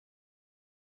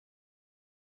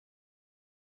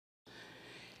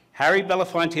Harry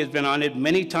Belafonte has been honored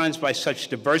many times by such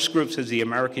diverse groups as the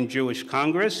American Jewish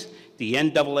Congress, the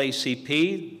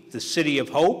NAACP, the City of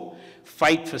Hope,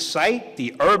 Fight for Sight,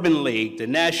 the Urban League, the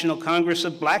National Congress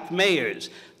of Black Mayors,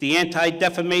 the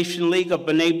Anti-Defamation League of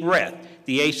B'nai B'rith,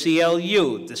 the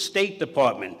ACLU, the State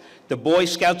Department, the Boy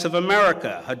Scouts of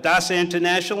America, Hadassah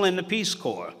International, and the Peace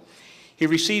Corps. He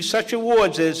received such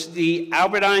awards as the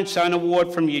Albert Einstein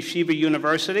Award from Yeshiva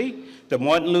University, the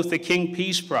Martin Luther King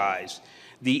Peace Prize,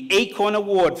 the Acorn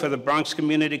Award for the Bronx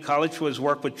Community College for his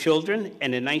work with children,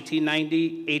 and in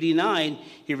 1989,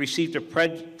 he received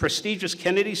the prestigious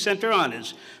Kennedy Center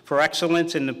Honors for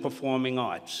excellence in the performing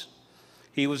arts.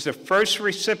 He was the first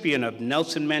recipient of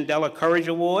Nelson Mandela Courage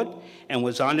Award and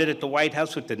was honored at the White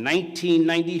House with the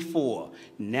 1994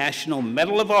 National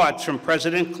Medal of Arts from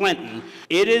President Clinton.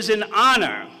 It is an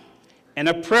honor and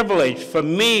a privilege for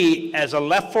me as a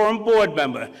Left Forum board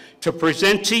member to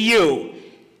present to you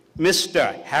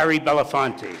Mr. Harry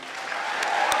Belafonte.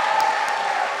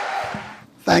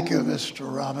 Thank you,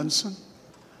 Mr. Robinson,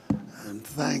 and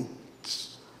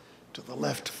thanks to the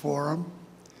Left Forum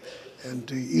and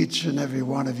to each and every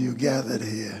one of you gathered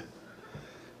here.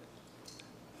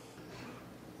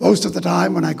 Most of the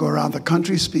time when I go around the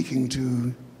country speaking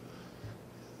to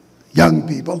young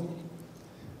people,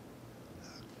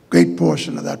 a great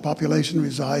portion of that population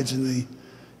resides in the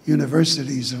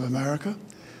universities of America,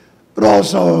 but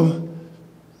also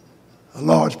a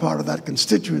large part of that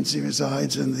constituency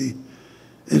resides in the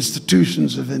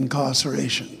institutions of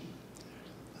incarceration.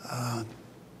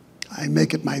 I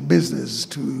make it my business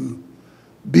to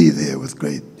be there with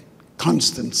great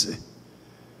constancy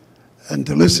and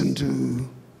to listen to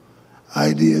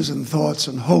ideas and thoughts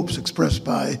and hopes expressed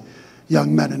by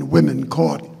young men and women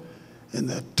caught in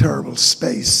that terrible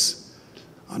space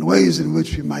on ways in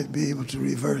which we might be able to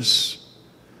reverse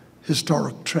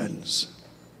historic trends.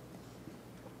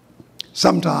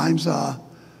 Sometimes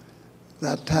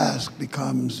that task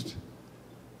becomes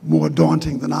more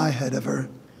daunting than I had ever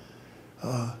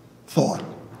thought.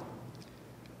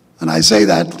 And I say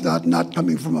that not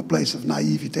coming from a place of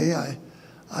naivete.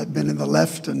 I've been in the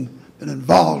left and been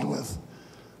involved with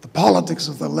the politics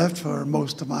of the left for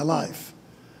most of my life,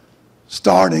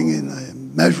 starting in a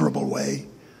measurable way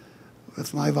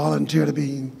with my volunteer to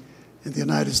being in the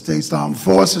United States Armed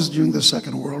Forces during the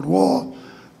Second World War,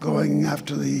 going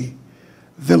after the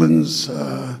villains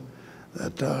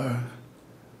that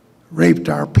raped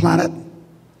our planet,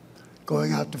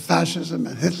 going after fascism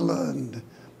and Hitler and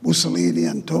Mussolini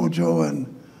and Tojo and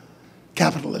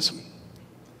capitalism.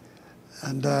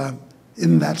 And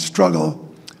in that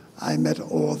struggle, I met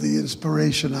all the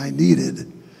inspiration I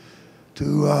needed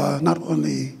to not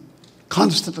only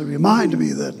constantly remind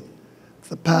me that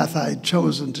the path I'd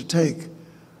chosen to take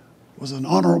was an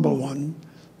honorable one,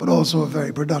 but also a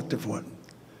very productive one.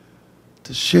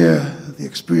 To share the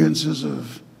experiences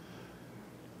of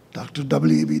Dr.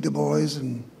 W.E.B. Du Bois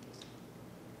and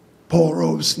Paul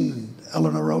Robeson and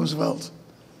Eleanor Roosevelt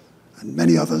and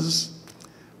many others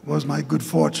was my good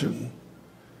fortune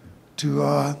to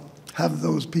have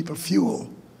those people fuel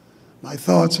my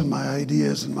thoughts and my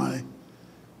ideas and my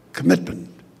commitment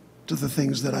to the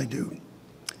things that I do.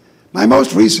 My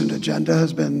most recent agenda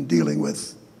has been dealing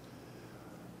with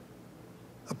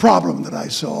a problem that I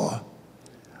saw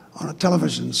on a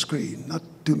television screen not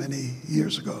too many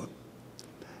years ago.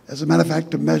 As a matter of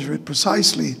fact, to measure it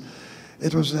precisely,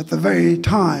 it was at the very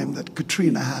time that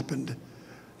Katrina happened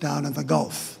down in the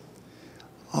Gulf.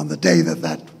 On the day that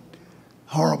that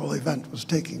horrible event was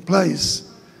taking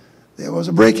place, there was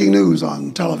a breaking news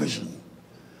on television.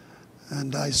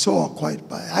 And I saw, quite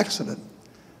by accident,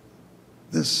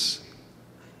 this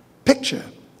picture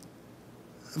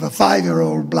of a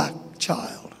 5-year-old black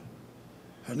child.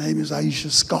 Her name is Aisha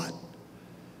Scott.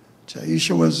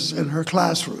 Aisha was in her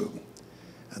classroom,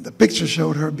 and the picture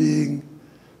showed her being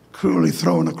cruelly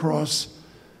thrown across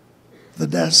the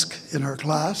desk in her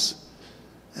class,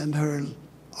 and her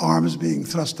arms being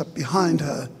thrust up behind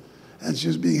her, and she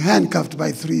was being handcuffed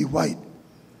by 3 white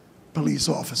police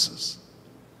officers.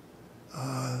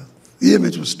 The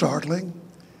image was startling.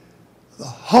 The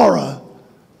horror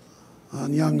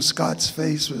on young Scott's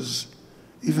face was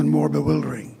even more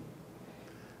bewildering.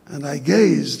 And I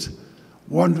gazed,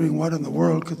 wondering what in the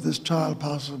world could this child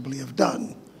possibly have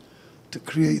done to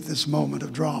create this moment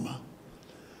of drama.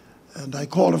 And I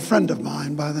called a friend of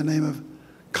mine by the name of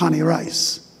Connie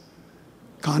Rice.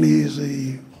 Connie is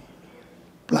a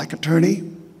black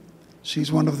attorney.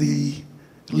 She's one of the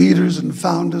leaders and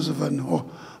founders of an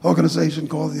organization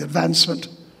called the Advancement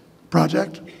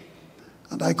Project.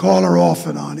 And I call her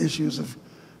often on issues of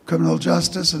criminal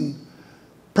justice and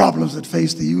problems that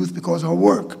face the youth because her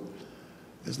work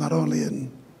is not only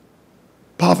in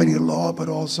poverty law, but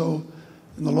also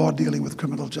in the law dealing with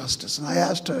criminal justice. And I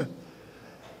asked her,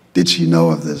 did she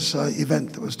know of this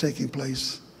event that was taking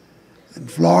place in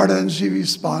Florida? And she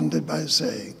responded by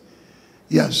saying,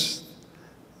 yes,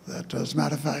 that as a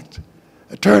matter of fact,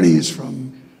 attorneys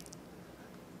from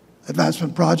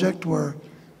Advancement Project were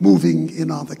moving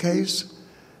in on the case,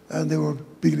 and they were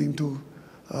beginning to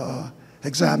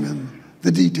examine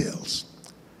the details.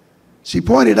 She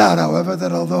pointed out, however,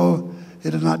 that although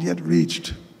it had not yet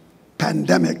reached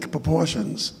pandemic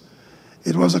proportions,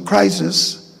 it was a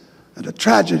crisis and a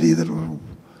tragedy that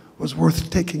was worth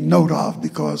taking note of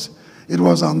because it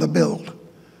was on the build.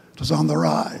 It was on the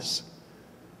rise.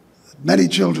 Many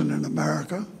children in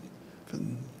America,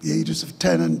 from the ages of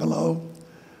 10 and below,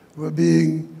 were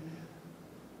being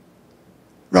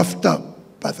roughed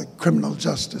up by the criminal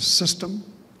justice system.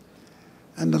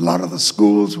 And a lot of the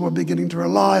schools were beginning to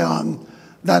rely on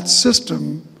that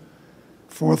system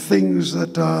for things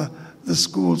that the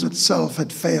schools itself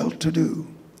had failed to do.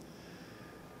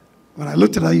 When I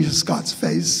looked at Aisha Scott's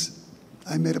face,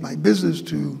 I made it my business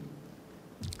to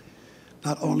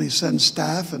not only send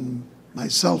staff and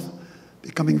myself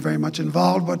becoming very much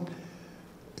involved, but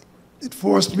it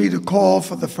forced me to call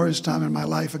for the first time in my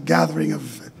life a gathering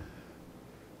of,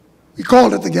 we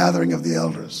called it the Gathering of the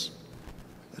Elders.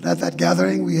 And at that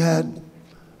gathering, we had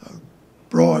a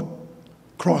broad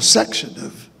cross-section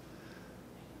of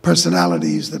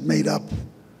personalities that made up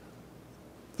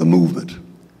the movement,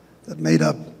 that made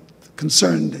up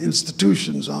concerned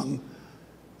institutions on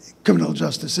criminal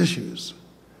justice issues.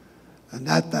 And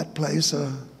at that place,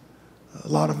 a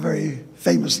lot of very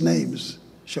famous names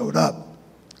showed up.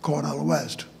 Cornel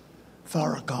West,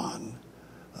 Farrakhan,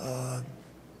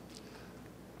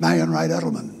 Marion Wright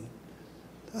Edelman.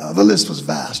 The list was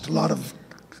vast, a lot of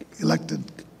elected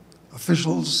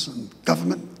officials and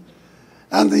government.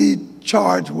 And the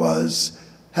charge was,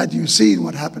 had you seen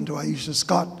what happened to Aisha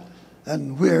Scott,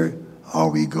 and where are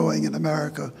we going in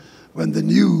America when the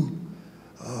new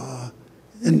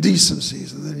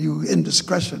indecencies and the new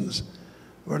indiscretions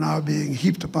were now being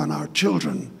heaped upon our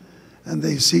children, and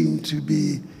they seem to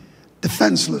be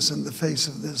defenseless in the face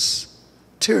of this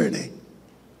tyranny.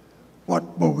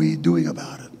 What were we doing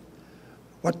about it?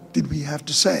 What did we have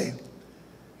to say?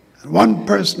 And one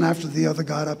person after the other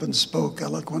got up and spoke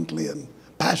eloquently and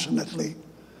passionately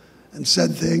and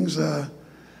said things that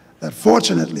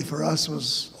fortunately for us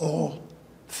was all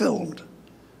filmed.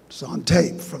 It's on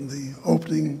tape from the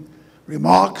opening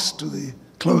remarks to the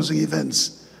closing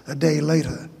events a day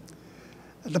later.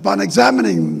 And upon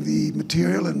examining the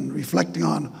material and reflecting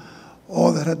on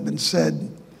all that had been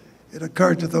said, it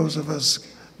occurred to those of us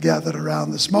gathered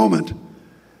around this moment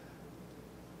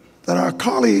that our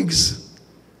colleagues,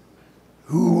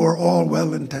 who were all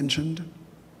well-intentioned,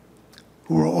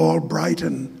 who were all bright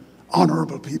and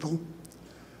honorable people,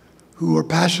 who were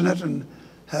passionate and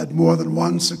had more than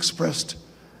once expressed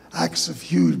acts of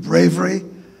huge bravery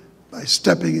by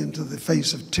stepping into the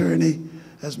face of tyranny,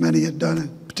 as many had done,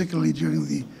 particularly during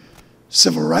the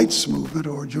civil rights movement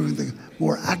or during the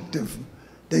more active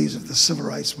days of the civil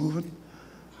rights movement.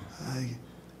 I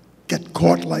get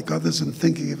caught, like others, in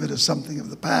thinking of it as something of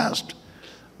the past,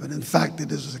 but in fact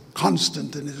it is a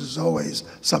constant and it is always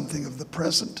something of the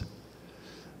present.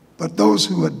 But those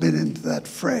who had been into that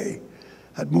fray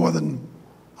had more than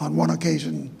on one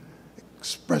occasion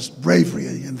expressed bravery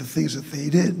in the things that they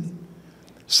did.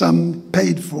 Some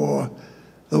paid for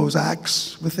those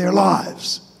acts with their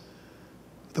lives.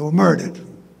 They were murdered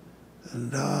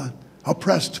and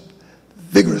oppressed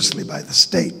vigorously by the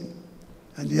state.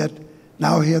 And yet,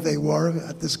 now here they were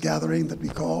at this gathering that we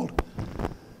called.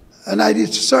 And I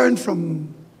discerned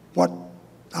from what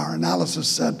our analysis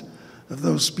said of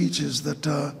those speeches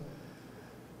that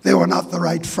they were not the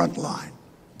right front line.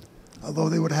 Although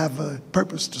they would have a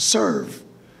purpose to serve,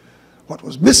 what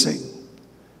was missing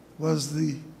was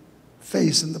the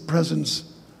face and the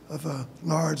presence of a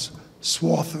large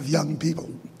swath of young people.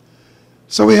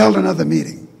 So we held another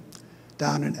meeting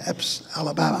down in Epps,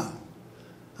 Alabama,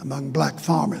 among black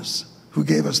farmers who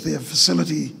gave us their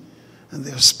facility and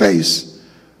their space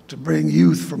to bring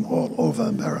youth from all over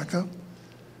America,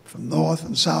 from north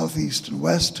and south, east and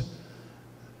west.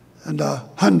 And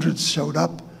hundreds showed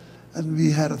up, and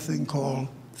we had a thing called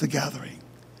The Gathering.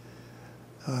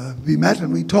 We met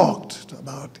and we talked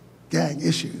about gang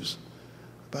issues,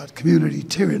 about community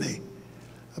tyranny,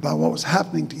 about what was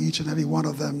happening to each and every one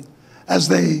of them as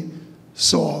they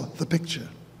saw the picture.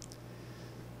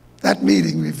 That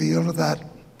meeting revealed that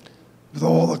with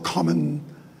all the common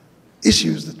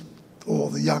issues that all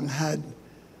the young had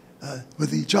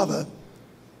with each other,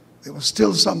 there was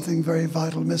still something very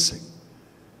vital missing.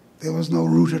 There was no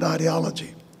rooted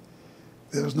ideology.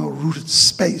 There was no rooted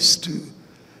space to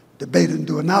debate and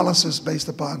do analysis based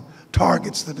upon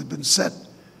targets that had been set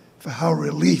for how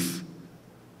relief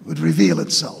would reveal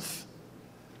itself.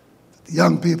 The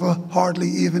young people hardly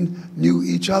even knew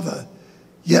each other,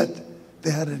 yet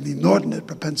they had an inordinate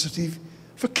propensity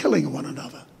for killing one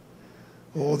another.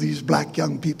 All these black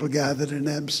young people gathered in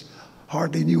Ebbs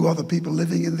hardly knew other people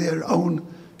living in their own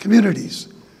communities.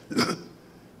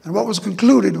 And what was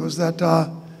concluded was that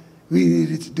we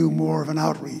needed to do more of an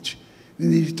outreach. We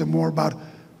needed to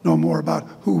know more about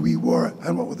who we were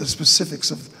and what were the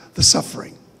specifics of the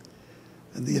suffering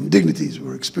and the indignities we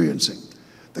were experiencing.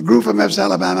 The group from Epps,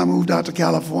 Alabama moved out to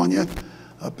California,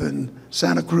 up in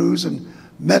Santa Cruz, and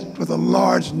met with a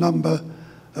large number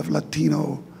of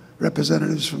Latino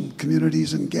representatives from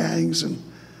communities and gangs and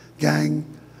gang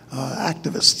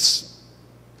activists.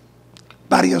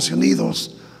 Barrios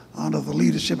Unidos, under the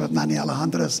leadership of Manny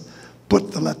Alejandrez,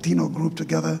 put the Latino group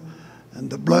together, and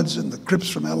the Bloods and the Crips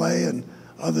from LA and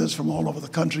others from all over the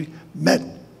country met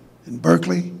in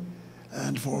Berkeley,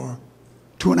 and for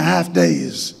 2.5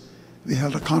 days we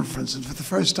held a conference. And for the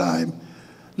first time,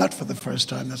 not for the first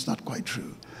time, that's not quite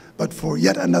true, but for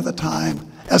yet another time,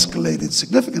 escalated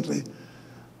significantly,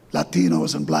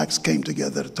 Latinos and blacks came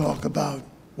together to talk about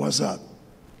what's up.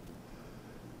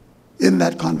 In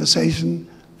that conversation,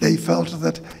 they felt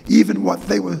that even what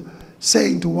they were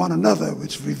saying to one another,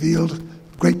 which revealed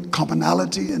great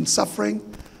commonality in suffering,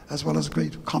 as well as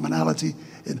great commonality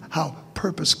in how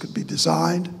purpose could be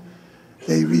designed,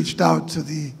 they reached out to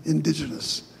the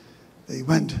indigenous. They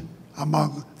went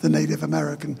among the Native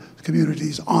American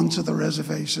communities onto the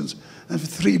reservations, and for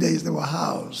 3 days they were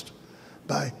housed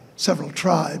by several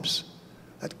tribes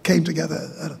that came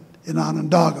together in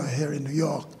Onondaga here in New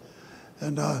York.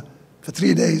 And for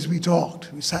 3 days we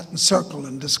talked. We sat in circle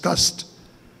and discussed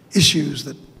issues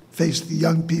that faced the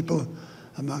young people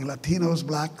among Latinos,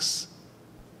 blacks,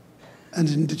 and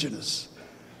indigenous.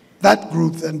 That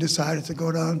group then decided to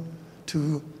go down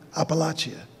to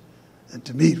Appalachia and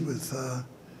to meet with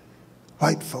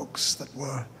white folks that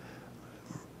were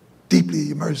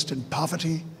deeply immersed in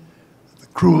poverty, the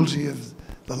cruelty of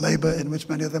the labor in which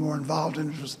many of them were involved in,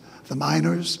 which was the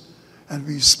miners, and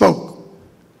we spoke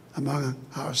among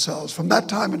ourselves. From that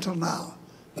time until now,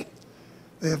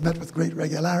 they have met with great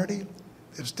regularity.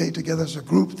 They've stayed together as a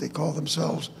group. They call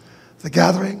themselves The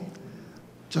Gathering.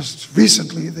 Just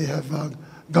recently, they have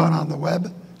gone on the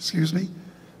web,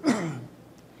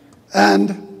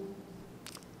 and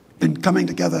been coming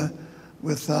together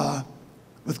with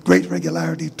great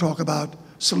regularity to talk about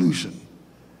solution.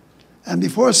 And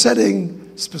before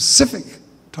setting specific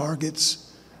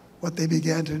targets, what they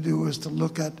began to do was to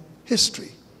look at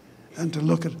history and to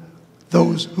look at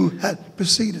those who had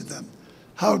preceded them.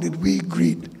 How did we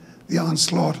greet the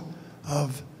onslaught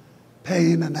of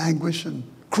pain and anguish and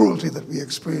cruelty that we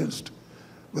experienced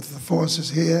with the forces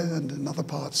here and in other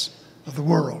parts of the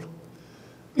world?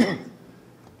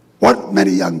 What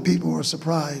many young people were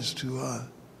surprised to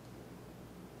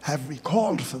have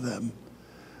recalled for them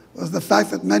was the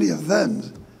fact that many of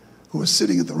them who were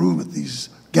sitting in the room at these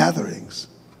gatherings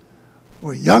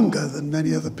were younger than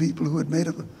many of the people who had made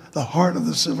up the heart of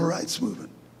the civil rights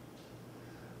movement.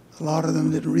 A lot of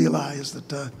them didn't realize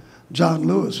that John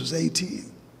Lewis was 18,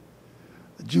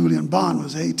 that Julian Bond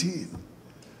was 18,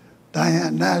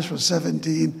 Diane Nash was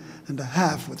 17 and a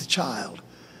half with a child,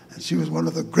 and she was one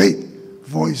of the great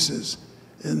voices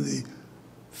in the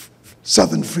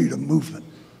Southern freedom movement.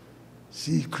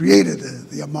 She created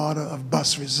the armada of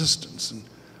bus resistance and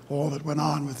all that went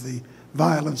on with the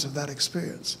violence of that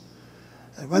experience.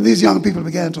 And when these young people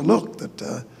began to look,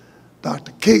 that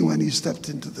Dr. King, when he stepped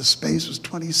into the space, was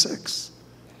 26.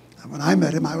 And when I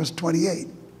met him, I was 28.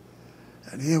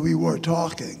 And here we were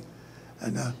talking.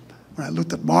 And when I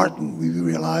looked at Martin, we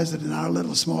realized that in our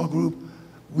little small group,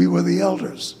 we were the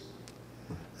elders.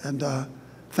 And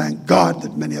thank God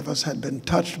that many of us had been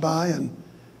touched by and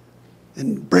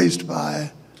embraced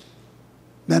by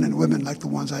men and women like the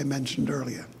ones I mentioned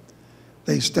earlier.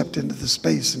 They stepped into the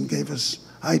space and gave us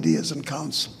ideas and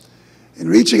counsel. In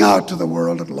reaching out to the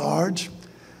world at large,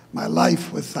 my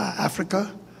life with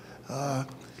Africa,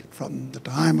 from the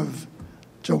time of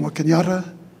Jomo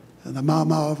Kenyatta and the Mau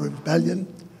Mau Rebellion,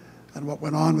 and what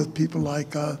went on with people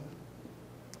like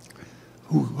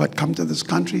who had come to this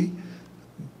country.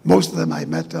 Most of them I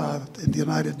met in the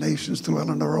United Nations through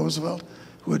Eleanor Roosevelt,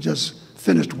 who had just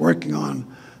finished working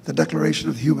on the Declaration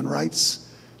of Human Rights.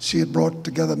 She had brought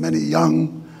together many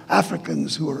young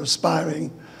Africans who were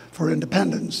aspiring for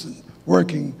independence and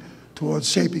working towards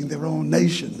shaping their own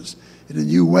nations in a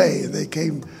new way. They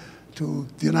came to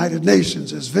the United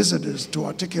Nations as visitors to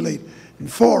articulate in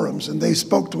forums, and they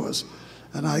spoke to us.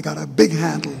 And I got a big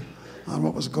handle on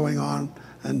what was going on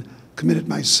and committed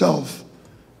myself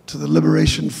to the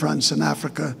liberation fronts in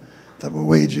Africa that were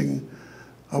waging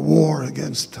a war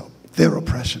against their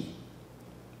oppression.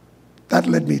 That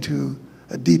led me to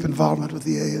a deep involvement with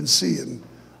the ANC and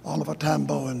Oliver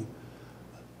Tambo and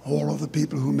all of the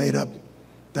people who made up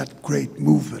that great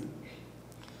movement.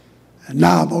 And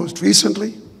now, most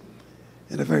recently,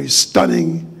 in a very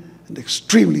stunning and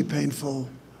extremely painful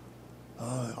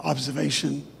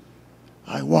observation,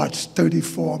 I watched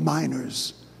 34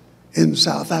 miners in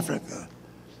South Africa,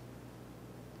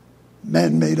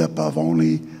 men made up of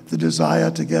only the desire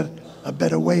to get a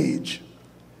better wage,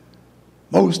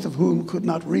 most of whom could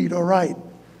not read or write.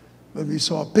 When we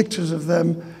saw pictures of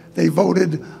them, they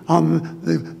voted on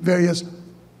the various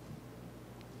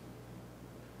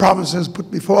promises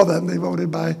put before them. They voted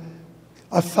by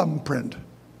a thumbprint.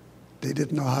 They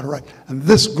didn't know how to write. And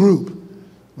this group,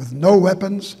 with no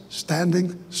weapons,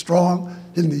 standing strong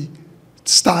in the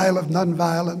style of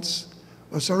nonviolence,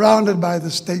 was surrounded by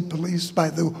the state police, by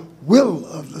the will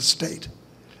of the state.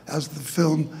 As the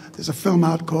film, there's a film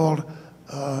out called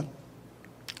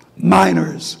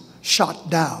Miners Shot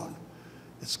Down.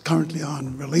 It's currently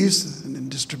on release and in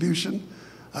distribution.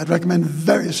 I'd recommend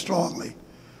very strongly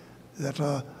that,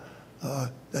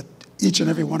 that each and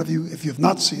every one of you, if you've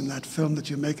not seen that film, that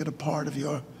you make it a part of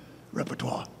your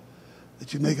repertoire,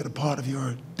 that you make it a part of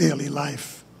your daily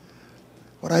life.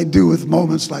 What I do with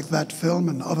moments like that film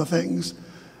and other things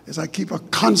is I keep a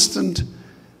constant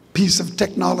piece of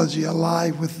technology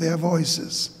alive with their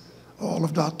voices. All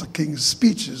of Dr. King's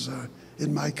speeches are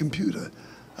in my computer.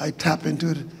 I tap into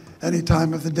it any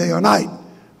time of the day or night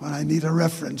when I need a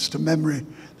reference to memory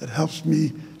that helps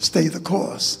me stay the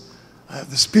course. I have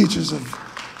the speeches of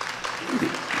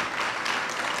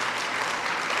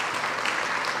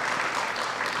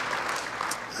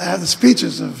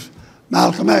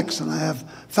Malcolm X, and I have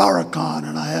Farrakhan,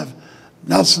 and I have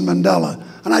Nelson Mandela,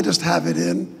 and I just have it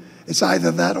in. It's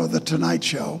either that or The Tonight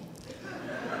Show.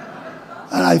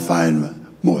 And I find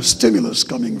more stimulus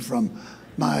coming from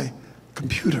my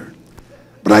computer.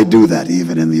 But I do that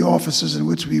even in the offices in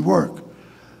which we work.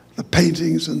 The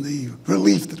paintings and the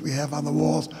relief that we have on the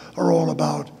walls are all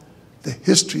about the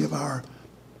history of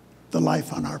the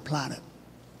life on our planet.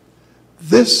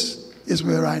 This is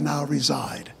where I now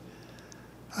reside.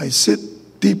 I sit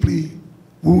deeply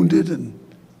wounded and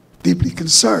deeply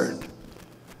concerned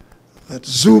that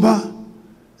Zuma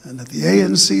and that the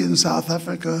ANC in South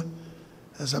Africa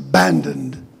has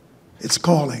abandoned its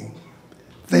calling.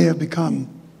 They have become,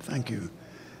 thank you,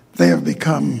 they have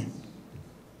become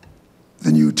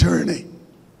the new tyranny.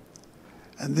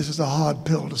 And this is a hard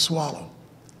pill to swallow.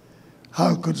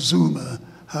 How could Zuma,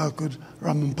 how could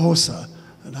Ramaphosa,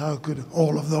 and how could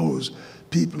all of those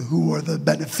people who were the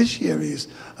beneficiaries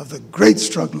of the great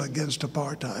struggle against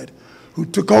apartheid, who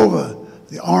took over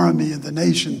the army and the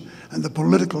nation and the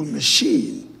political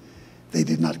machine? They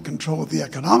did not control the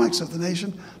economics of the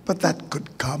nation, but that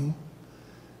could come.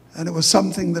 And it was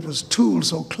something that was tooled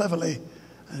so cleverly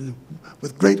and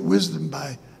with great wisdom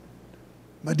by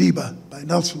Madiba, by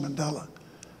Nelson Mandela.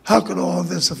 How could all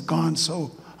this have gone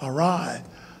so awry?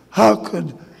 How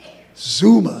could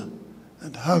Zuma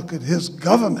and how could his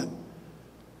government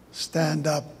stand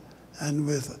up and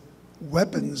with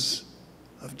weapons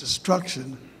of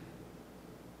destruction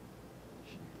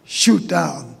shoot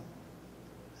down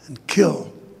and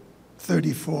kill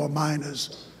 34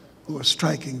 miners who were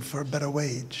striking for a better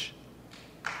wage?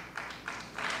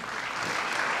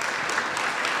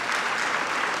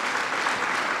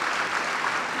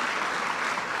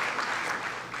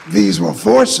 These were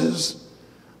forces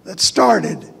that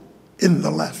started in the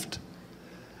left.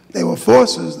 They were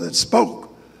forces that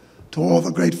spoke to all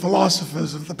the great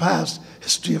philosophers of the past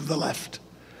history of the left,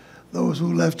 those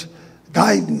who left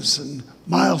guidance and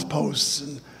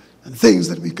mileposts and things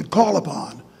that we could call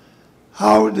upon.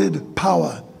 How did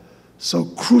power so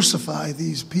crucify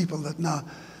these people that now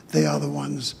they are the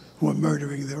ones who are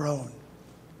murdering their own?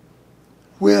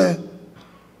 Where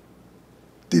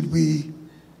did we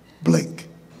blink?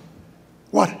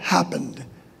 What happened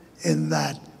in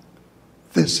that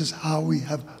this is how we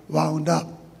have wound up?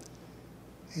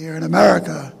 Here in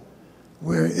America,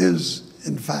 where is,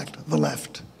 in fact, the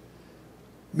left?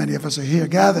 Many of us are here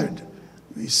gathered.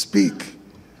 We speak.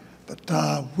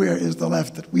 But where is the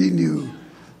left that we knew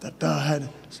that had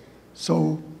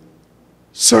so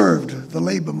served the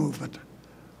labor movement?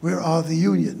 Where are the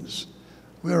unions?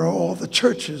 Where are all the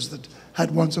churches that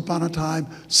had once upon a time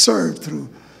served through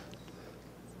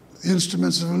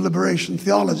instruments of liberation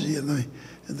theology and the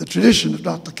in the tradition of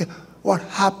Dr. King. What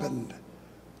happened?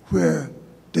 Where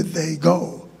did they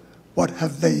go? What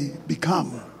have they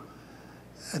become?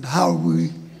 And how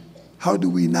do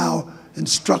we now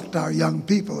instruct our young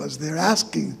people as they're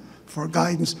asking for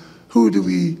guidance? Who do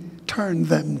we turn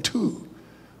them to?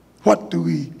 What do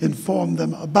we inform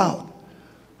them about?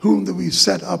 Whom do we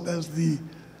set up as the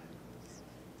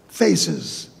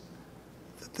faces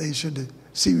that they should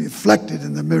see reflected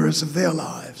in the mirrors of their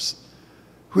lives?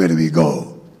 Where do we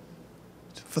go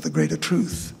for the greater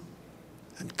truth?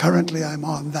 And currently I'm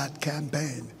on that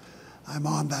campaign. I'm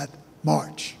on that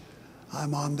march.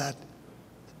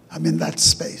 I'm in that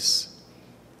space.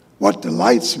 What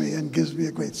delights me and gives me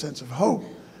a great sense of hope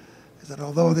is that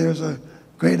although there's a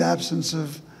great absence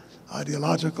of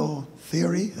ideological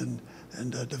theory and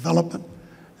development,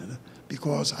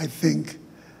 because I think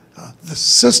the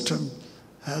system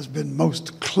has been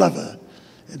most clever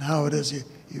in how it has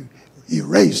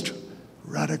erased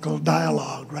radical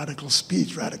dialogue, radical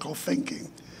speech, radical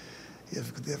thinking.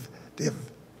 They've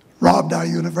robbed our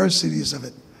universities of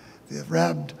it. They've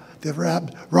robbed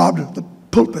the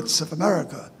pulpits of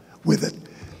America with it.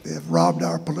 They have robbed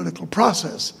our political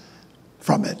process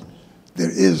from it. There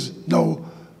is no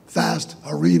vast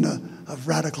arena of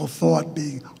radical thought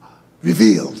being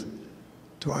revealed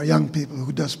to our young people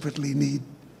who desperately need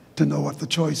to know what the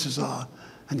choices are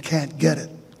and can't get it.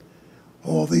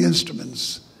 All the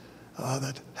instruments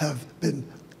that have been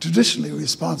traditionally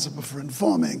responsible for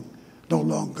informing no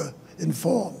longer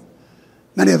inform.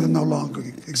 Many of them no longer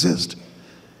exist.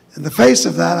 In the face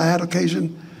of that, I had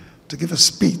occasion to give a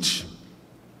speech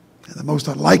in the most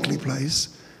unlikely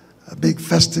place, a big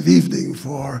festive evening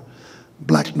for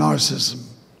black narcissism.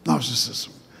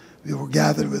 We were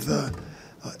gathered with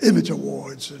image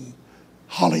awards and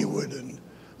Hollywood, and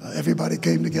everybody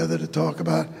came together to talk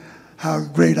about how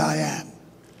great I am,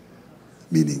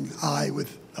 meaning I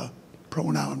with a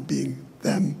pronoun being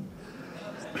them.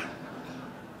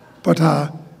 But,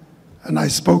 and I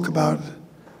spoke about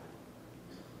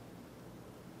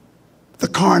the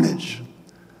carnage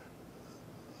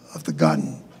of the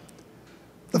gun,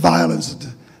 the violence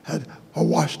that had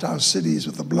washed our cities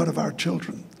with the blood of our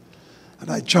children.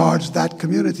 And I charged that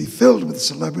community filled with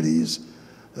celebrities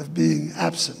of being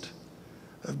absent,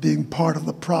 of being part of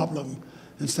the problem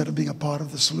instead of being a part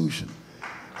of the solution.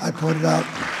 I pointed out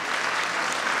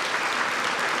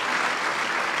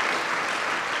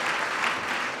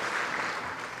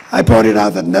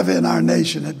that never in our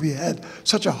nation had we had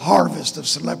such a harvest of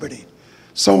celebrity.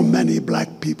 So many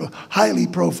black people, highly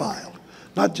profiled,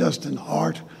 not just in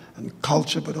art and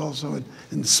culture, but also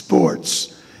in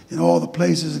sports, in all the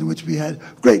places in which we had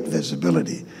great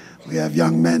visibility. We have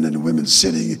young men and women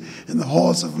sitting in the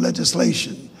halls of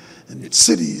legislation, in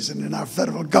cities and in our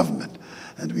federal government.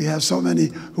 And we have so many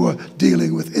who are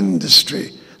dealing with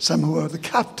industry, some who are the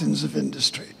captains of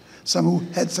industry, some who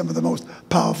head some of the most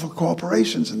powerful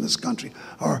corporations in this country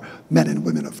are men and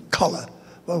women of color.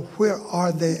 Well, where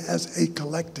are they as a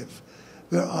collective?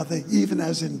 Where are they even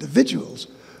as individuals?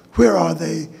 Where are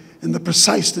they in the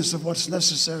preciseness of what's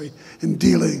necessary in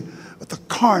dealing with the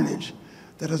carnage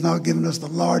that has now given us the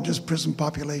largest prison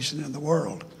population in the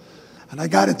world? And I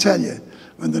got to tell you,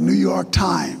 when the New York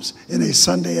Times, in a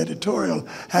Sunday editorial,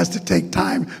 has to take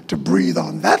time to breathe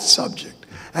on that subject,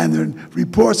 and then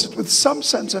reports it with some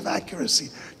sense of accuracy,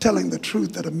 telling the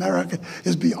truth that America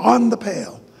is beyond the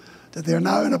pale, that they're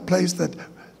now in a place that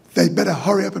they better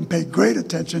hurry up and pay great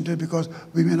attention to, because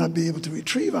we may not be able to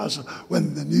retrieve ourselves.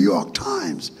 When the New York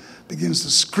Times begins to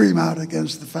scream out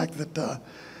against the fact that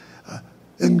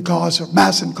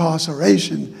mass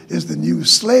incarceration is the new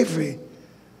slavery,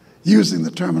 using the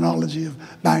terminology of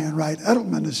Marian Wright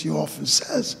Edelman, as she often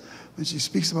says, when she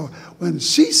speaks about, when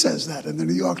she says that and the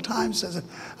New York Times says it,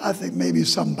 I think maybe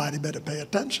somebody better pay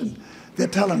attention. They're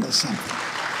telling us something.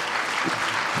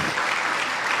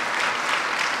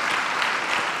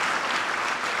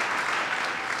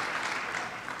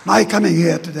 My coming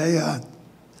here today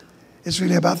is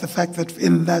really about the fact that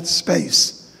in that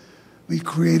space we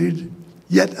created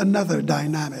yet another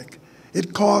dynamic.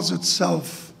 It calls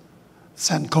itself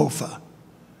Sankofa.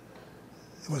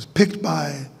 It was picked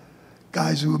by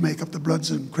guys who make up the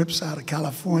Bloods and Crips out of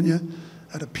California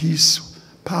at a peace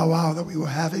powwow that we were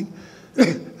having.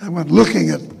 And when looking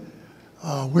at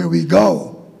where we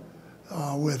go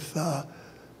with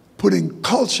putting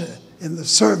culture in the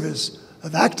service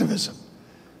of activism,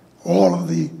 all of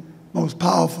the most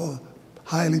powerful,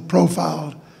 highly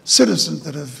profiled citizens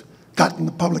that have gotten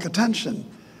the public attention,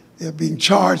 they're being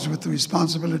charged with the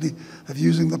responsibility of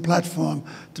using the platform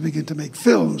to begin to make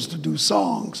films, to do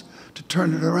songs, to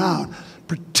turn it around,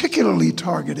 particularly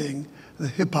targeting the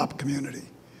hip-hop community.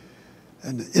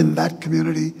 And in that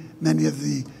community, many of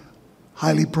the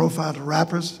highly profiled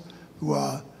rappers who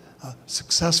are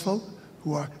successful,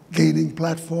 who are gaining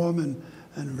platform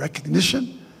and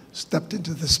recognition, stepped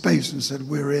into the space and said,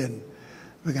 we're in.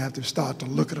 We're gonna have to start to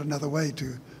look at another way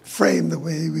to frame the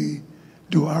way we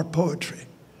do our poetry.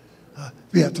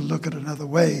 We have to look at another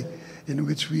way in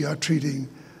which we are treating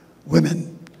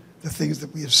women, the things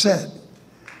that we have said,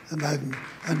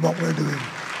 and what we're doing.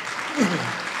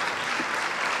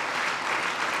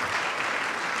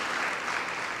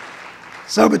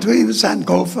 So between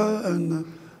Sankofa and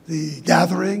the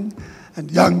gathering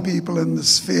and young people in the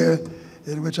sphere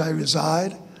in which I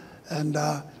reside, and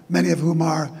many of whom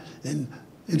are in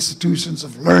institutions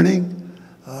of learning,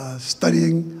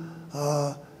 studying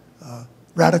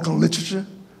radical literature,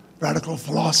 radical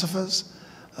philosophers,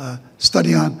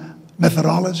 studying on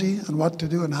methodology and what to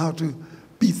do and how to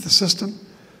beat the system.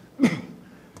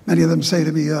 Many of them say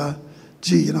to me,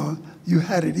 gee, you know, you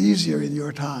had it easier in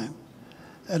your time.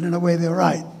 And in a way, they're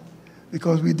right,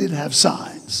 because we did have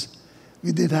signs.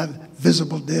 We did have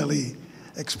visible daily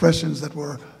expressions that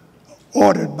were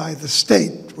ordered by the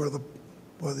state, were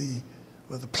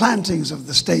the plantings of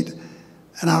the state,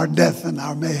 and our death and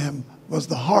our mayhem was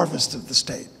the harvest of the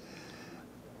state.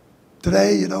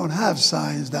 Today, you don't have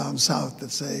signs down south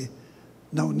that say,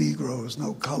 no Negroes,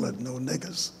 no colored, no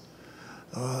niggers.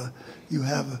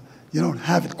 You don't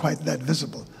have it quite that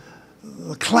visible.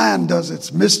 The Klan does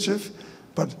its mischief,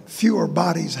 but fewer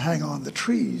bodies hang on the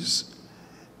trees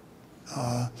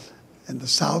in the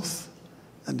South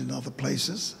and in other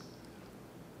places.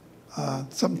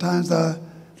 Sometimes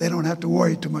they don't have to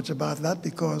worry too much about that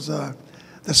because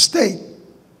the state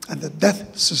and the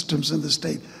death systems in the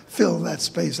state fill that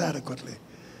space adequately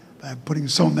by putting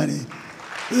so many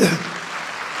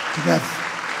to death.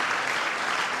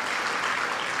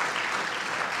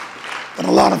 But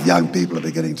a lot of young people are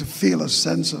beginning to feel a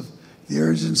sense of the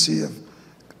urgency of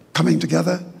coming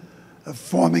together, of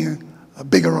forming a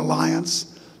bigger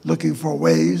alliance, looking for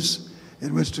ways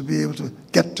in which to be able to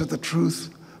get to the truth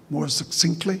more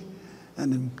succinctly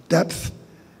and in depth.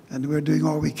 And we're doing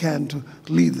all we can to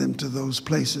lead them to those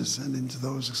places and into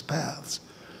those paths.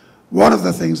 One of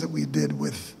the things that we did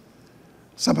with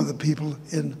some of the people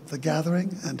in the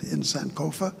gathering and in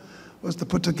Sankofa was to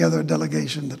put together a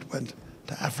delegation that went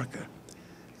to Africa.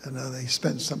 And they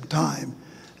spent some time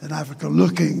in Africa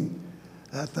looking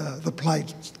at the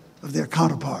plight of their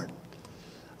counterpart.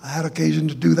 I had occasion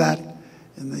to do that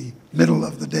in the middle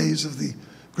of the days of the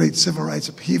great civil rights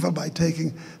upheaval by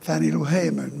taking Fannie Lou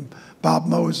Hamer and Bob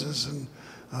Moses and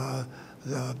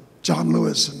John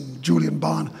Lewis and Julian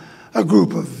Bond, a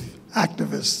group of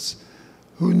activists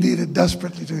who needed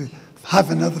desperately to have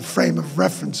another frame of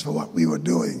reference for what we were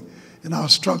doing in our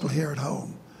struggle here at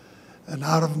home. And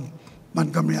out of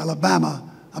Montgomery, Alabama,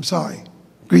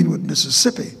 Greenwood,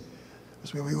 Mississippi,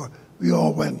 was where we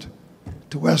all went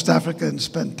to West Africa and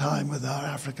spent time with our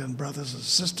African brothers and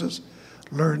sisters,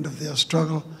 learned of their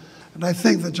struggle. And I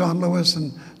think that John Lewis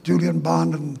and Julian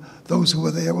Bond and those who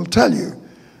were there will tell you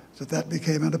that that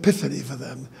became an epiphany for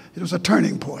them. It was a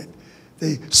turning point.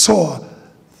 They saw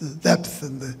the depth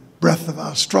and the breadth of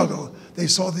our struggle. They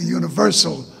saw the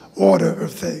universal order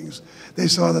of things. They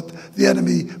saw that the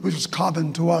enemy, which was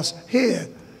common to us here,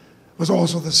 was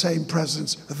also the same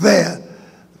presence there,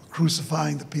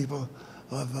 crucifying the people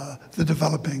of the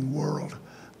developing world,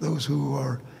 those who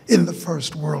were in the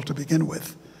first world to begin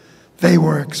with. They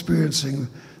were experiencing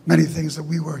many things that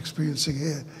we were experiencing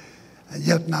here, and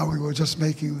yet now we were just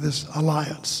making this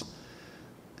alliance.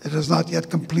 It has not yet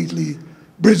completely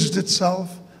bridged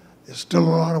itself. There's still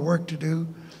a lot of work to do,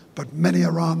 but many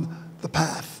are on the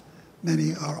path.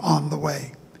 Many are on the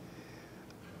way.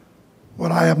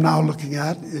 What I am now looking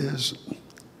at is,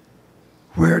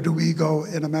 where do we go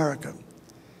in America?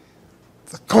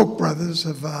 The Koch brothers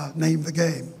have named the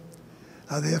game.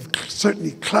 They have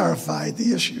certainly clarified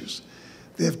the issues.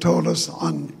 They have told us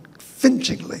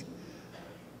unflinchingly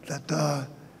that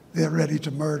they're ready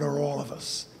to murder all of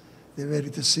us. They're ready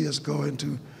to see us go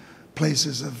into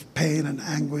places of pain and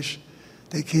anguish.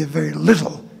 They care very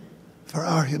little for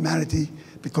our humanity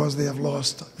because they have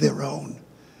lost their own.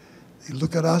 They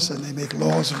look at us and they make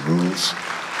laws and rules.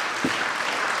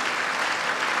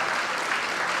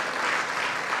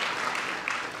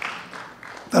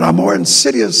 That are more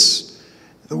insidious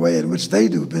the way in which they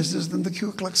do business than the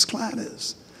Ku Klux Klan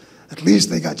is. At least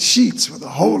they got sheets with a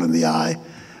hole in the eye,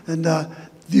 and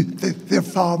they're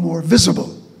far more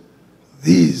visible.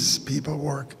 These people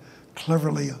work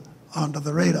cleverly under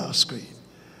the radar screen.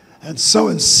 And so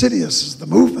insidious is the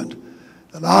movement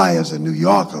that I, as a New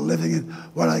Yorker living in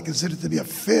what I consider to be a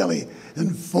fairly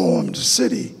informed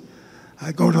city,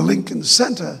 I go to Lincoln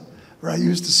Center, where I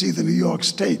used to see the New York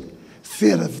State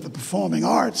Theater for the Performing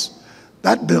Arts.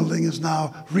 That building is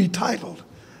now retitled.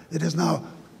 It is now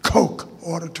Coke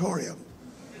Auditorium.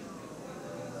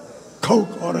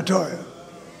 Coke Auditorium.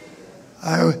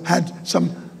 I had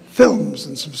some films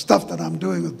and some stuff that I'm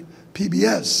doing with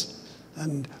PBS,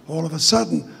 and all of a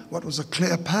sudden, what was a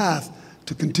clear path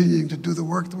to continuing to do the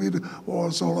work that we do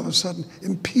was all of a sudden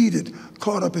impeded,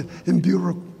 caught up in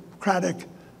bureaucratic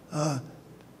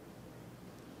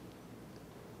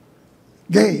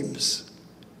games.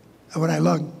 And what I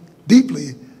love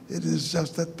deeply, it is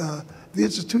just that the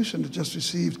institution had just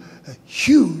received a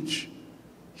huge,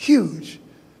 huge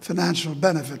financial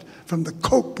benefit from the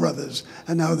Koch brothers,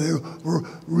 and now they were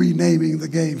renaming the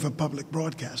game for public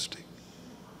broadcasting.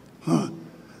 Huh,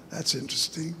 that's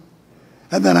interesting.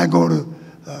 And then I go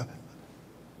to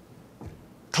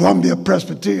Columbia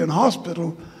Presbyterian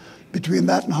Hospital. Between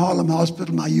that and Harlem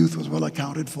Hospital, my youth was well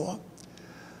accounted for.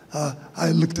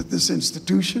 I looked at this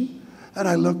institution, and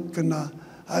I looked and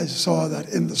I saw that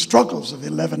in the struggles of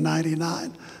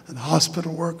 1199 and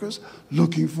hospital workers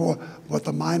looking for what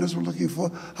the miners were looking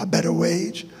for, a better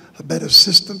wage, a better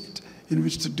system in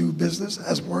which to do business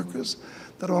as workers,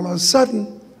 that all of a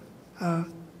sudden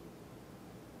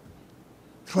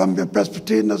Columbia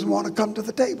Presbyterian doesn't want to come to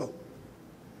the table.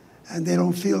 And they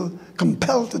don't feel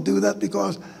compelled to do that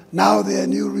because now their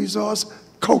new resource,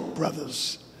 Koch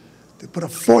brothers. They put a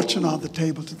fortune on the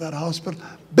table to that hospital,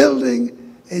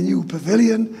 building a new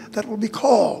pavilion that will be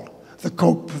called the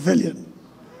Koch Pavilion.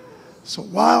 So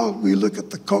while we look at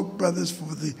the Koch brothers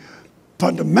for the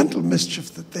fundamental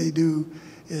mischief that they do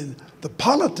in the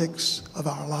politics of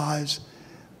our lives,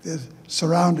 they've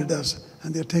surrounded us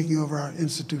and they're taking over our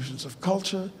institutions of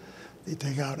culture. They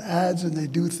take out ads and they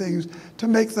do things to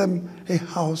make them a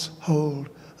household,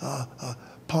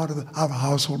 part of our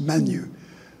household menu,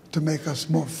 to make us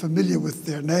more familiar with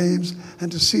their names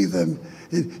and to see them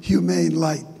in humane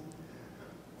light,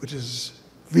 which is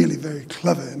really very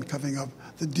clever in coming up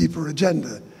the deeper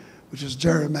agenda, which is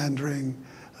gerrymandering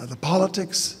the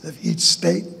politics of each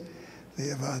state. They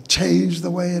have changed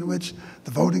the way in which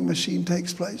the voting machine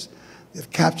takes place. They've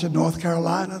captured North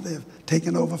Carolina. They've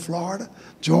taken over Florida.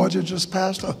 Georgia just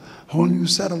passed a whole new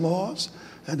set of laws.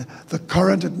 And the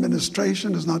current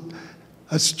administration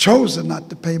has chosen not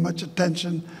to pay much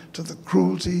attention to the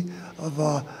cruelty of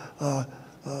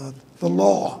the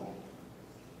law.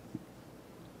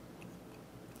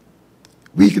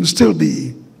 We can still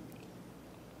be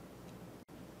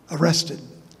arrested.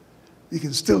 We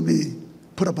can still be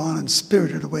put upon and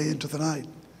spirited away into the night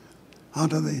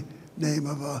under the name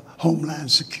of Homeland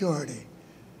Security.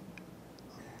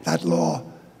 That law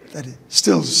that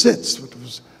still sits, which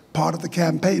was part of the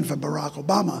campaign for Barack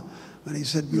Obama, when he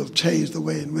said we'll change the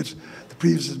way in which the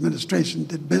previous administration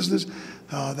did business,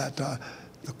 that the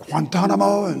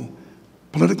Guantanamo and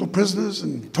political prisoners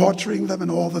and torturing them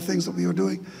and all the things that we were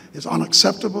doing is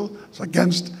unacceptable. It's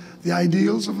against the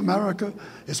ideals of America.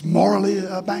 It's morally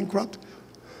bankrupt.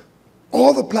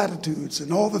 All the platitudes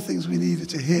and all the things we needed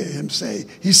to hear him say,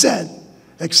 he said,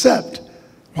 except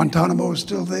Guantanamo is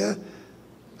still there.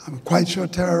 I'm quite sure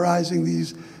terrorizing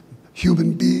these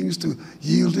human beings to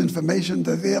yield information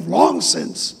that they have long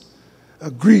since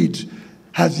agreed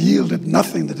has yielded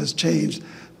nothing that has changed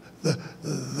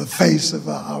the face of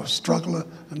our struggle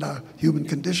and our human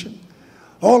condition.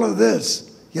 All of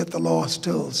this, yet the law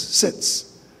still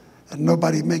sits and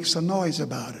nobody makes a noise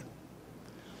about it.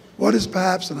 What is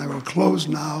perhaps, and I will close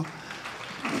now,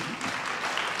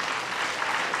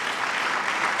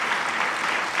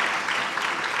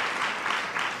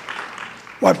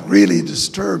 what really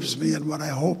disturbs me and what I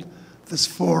hope this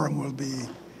forum will be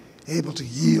able to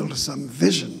yield some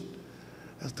vision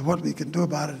as to what we can do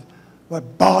about it.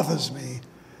 What bothers me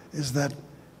is that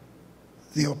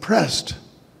the oppressed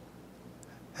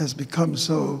has become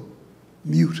so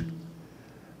mute.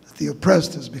 The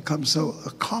oppressed has become so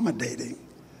accommodating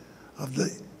of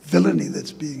the villainy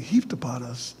that's being heaped upon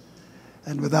us.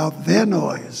 And without their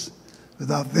noise,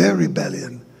 without their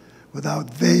rebellion, without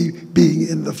they being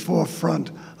in the forefront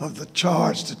of the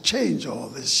charge to change all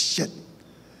this shit,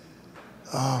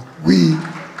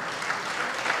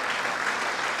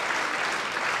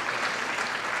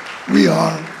 we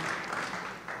are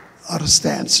at a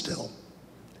standstill.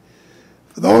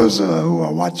 For those who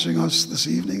are watching us this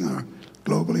evening or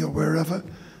globally or wherever,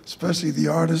 especially the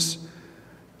artists,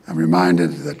 I'm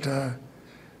reminded that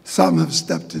some have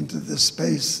stepped into this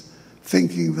space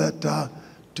thinking that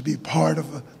to be part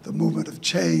of the movement of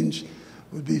change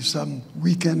would be some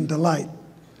weekend delight,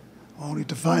 only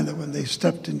to find that when they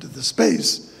stepped into the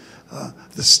space,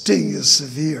 the sting is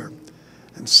severe.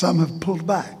 And some have pulled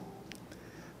back.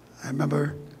 I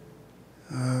remember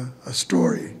a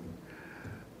story.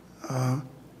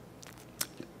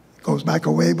 Goes back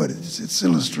a way, but it's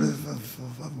illustrative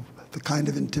of the kind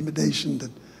of intimidation that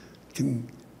can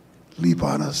leap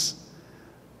on us.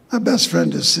 My best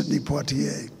friend is Sidney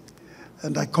Poitier,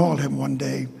 and I called him one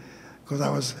day because I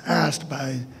was asked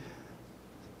by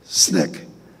SNCC,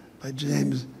 by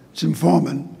Jim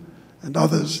Foreman and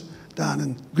others down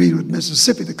in Greenwood,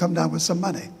 Mississippi, to come down with some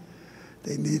money.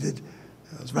 They needed,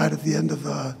 it was right at the end of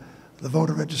the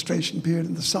voter registration period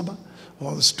in the summer.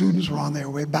 All the students were on their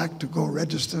way back to go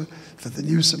register for the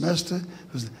new semester.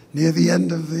 It was near the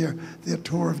end of their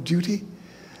tour of duty.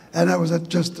 And that was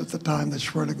just at the time that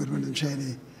Schwerner, Goodwin, and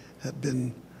Cheney had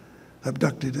been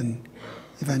abducted and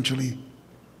eventually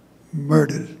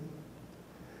murdered.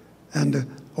 And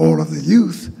all of the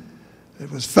youth,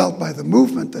 it was felt by the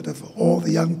movement that if all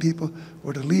the young people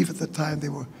were to leave at the time they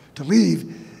were to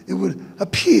leave, it would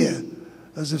appear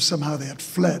as if somehow they had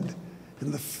fled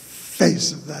in the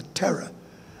face of that terror,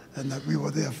 and that we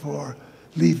were therefore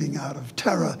leaving out of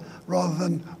terror rather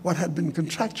than what had been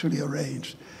contractually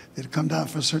arranged. They'd come down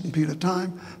for a certain period of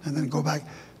time and then go back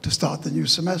to start the new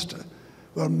semester.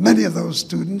 Well, many of those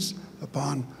students,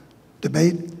 upon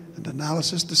debate and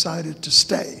analysis, decided to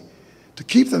stay. To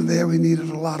keep them there, we needed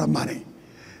a lot of money.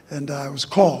 And I was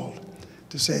called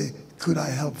to say, could I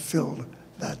help fill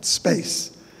that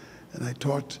space? And I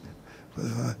talked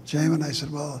with James, and I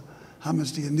said, well, how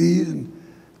much do you need? And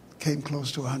came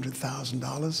close to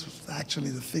 $100,000.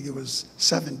 Actually, the figure was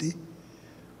 70.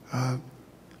 And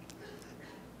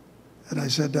I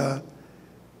said,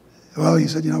 well, he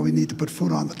said, you know, we need to put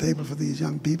food on the table for these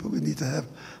young people. We need to have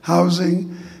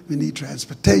housing. We need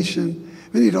transportation.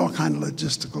 We need all kind of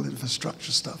logistical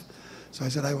infrastructure stuff. So I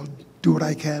said, I will do what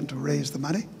I can to raise the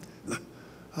money.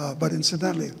 But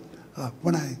incidentally,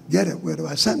 when I get it, where do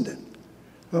I send it?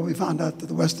 Well, we found out that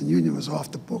the Western Union was off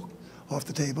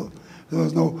the table. There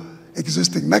was no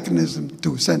existing mechanism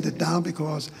to send it down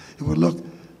because it would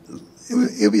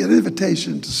be an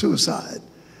invitation to suicide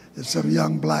if some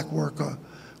young black worker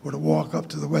were to walk up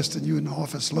to the Western Union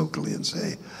office locally and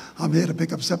say, I'm here to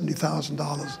pick up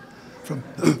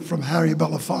 $70,000 from Harry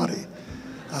Belafonte.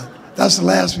 That's the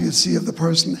last we would see of the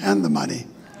person and the money.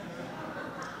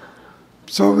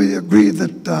 So we agreed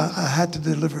that I had to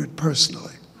deliver it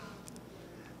personally.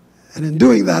 And in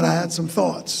doing that, I had some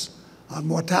thoughts on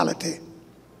mortality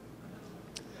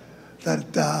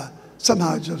that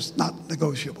somehow just not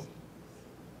negotiable.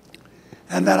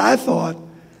 And that I thought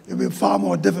it would be far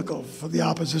more difficult for the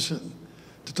opposition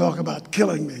to talk about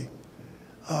killing me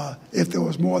if there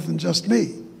was more than just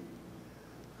me.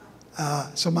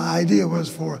 So my idea was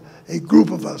for a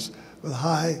group of us with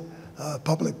high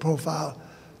public profile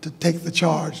to take the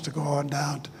charge to go on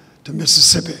down to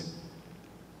Mississippi.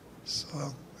 So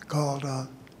I called,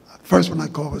 first one I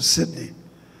called was Sidney.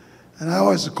 And I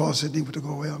always call Sidney to go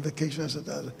away on vacation. I said,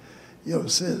 yo,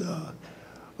 Sid,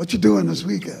 what you doing this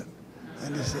weekend?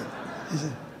 And he said,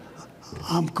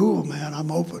 I'm cool, man,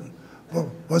 I'm open.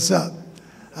 Well, what's up?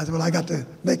 I said, well, I got to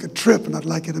make a trip and I'd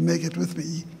like you to make it with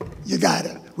me. You got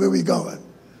it, where we going?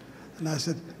 And I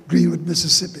said, Greenwood,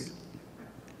 Mississippi.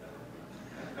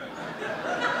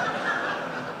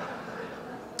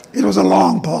 It was a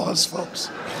long pause, folks.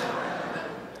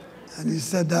 And he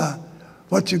said,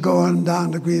 what you going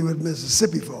down to Greenwood,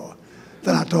 Mississippi for?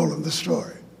 Then I told him the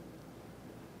story.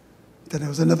 Then there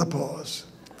was another pause.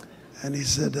 And he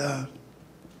said,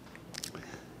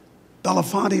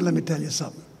 Belafonte, let me tell you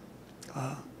something.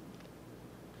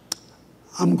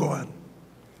 I'm going.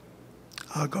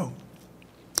 I'll go.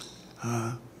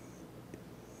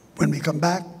 When we come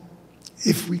back,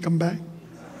 if we come back,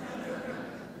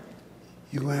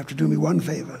 you're going to have to do me one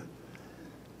favor.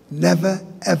 Never,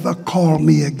 ever call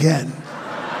me again.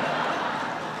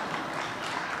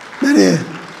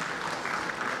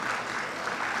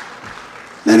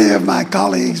 Many of my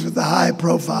colleagues with the high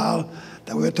profile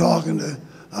that we're talking to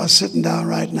are sitting down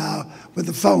right now with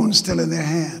the phone still in their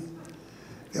hand.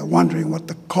 They're wondering what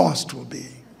the cost will be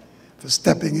for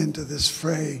stepping into this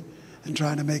fray and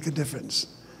trying to make a difference.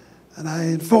 And I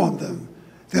informed them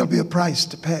there'll be a price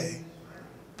to pay.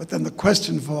 But then the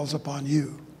question falls upon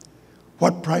you.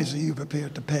 What price are you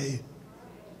prepared to pay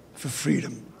for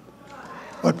freedom?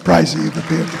 What price are you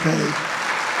prepared to pay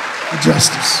for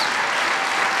justice?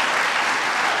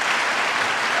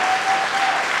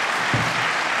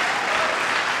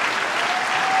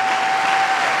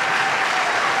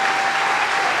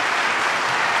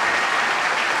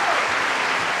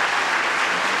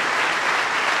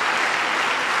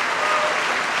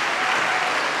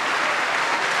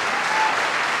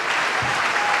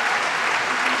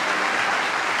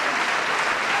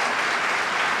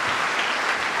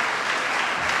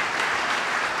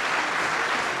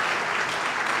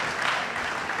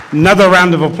 Another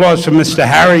round of applause for Mr.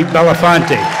 Harry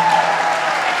Belafonte.